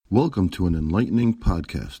Welcome to an enlightening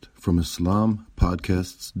podcast from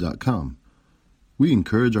IslamPodcasts.com. We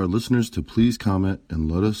encourage our listeners to please comment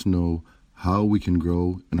and let us know how we can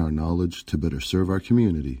grow in our knowledge to better serve our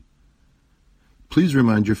community. Please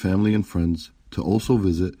remind your family and friends to also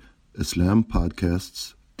visit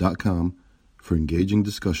IslamPodcasts.com for engaging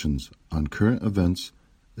discussions on current events,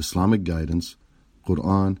 Islamic guidance,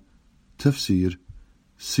 Quran, tafsir,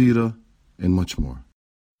 seerah, and much more.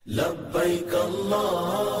 لبيك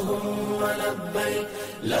اللهم لبيك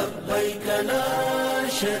لبيك لا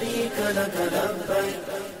شريك لك لبيك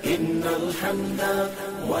إن الحمد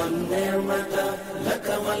والنعمة لك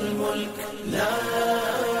والملك لا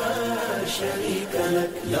شريك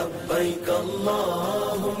لك لبيك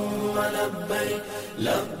اللهم لبيك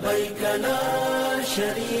لبيك لا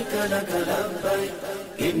شريك لك لبيك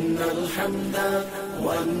إن الحمد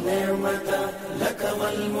والنعمة لك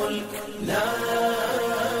والملك لا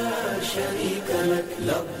شريك لك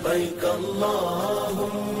لبيك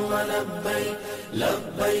اللهم لبيك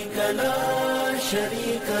لبيك لا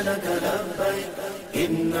شريك لك لبيك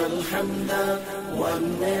إن الحمد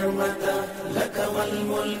والنعمة لك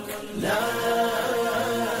والملك لا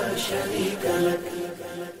شريك لك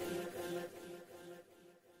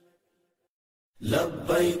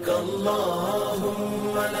لبيك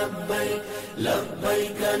اللهم لبيك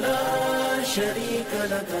لبيك لا شريك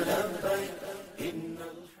لك لبيك.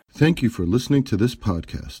 Thank you for listening to this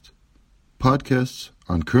podcast. Podcasts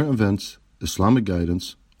on current events, Islamic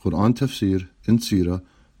guidance, Quran tafsir, and seerah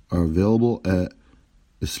are available at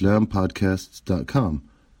IslamPodcasts.com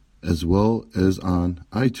as well as on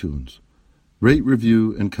iTunes. Rate,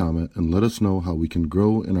 review, and comment and let us know how we can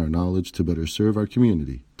grow in our knowledge to better serve our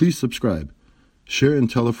community. Please subscribe. Share and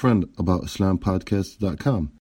tell a friend about IslamPodcasts.com.